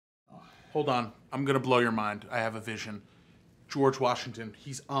Hold on. I'm going to blow your mind. I have a vision. George Washington,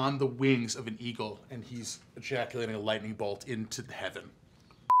 he's on the wings of an eagle, and he's ejaculating a lightning bolt into heaven.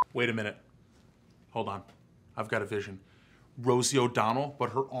 Wait a minute. Hold on. I've got a vision. Rosie O'Donnell,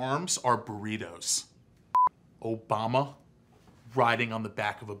 but her arms are burritos. Obama riding on the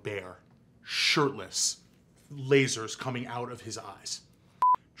back of a bear, shirtless, lasers coming out of his eyes.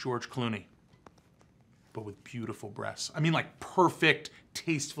 George Clooney, but with beautiful breasts. I mean, like perfect,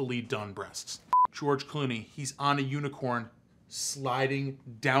 tastefully done breasts. George Clooney, he's on a unicorn sliding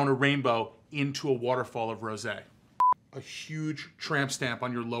down a rainbow into a waterfall of rosé. A huge tramp stamp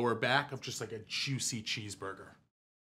on your lower back of just like a juicy cheeseburger.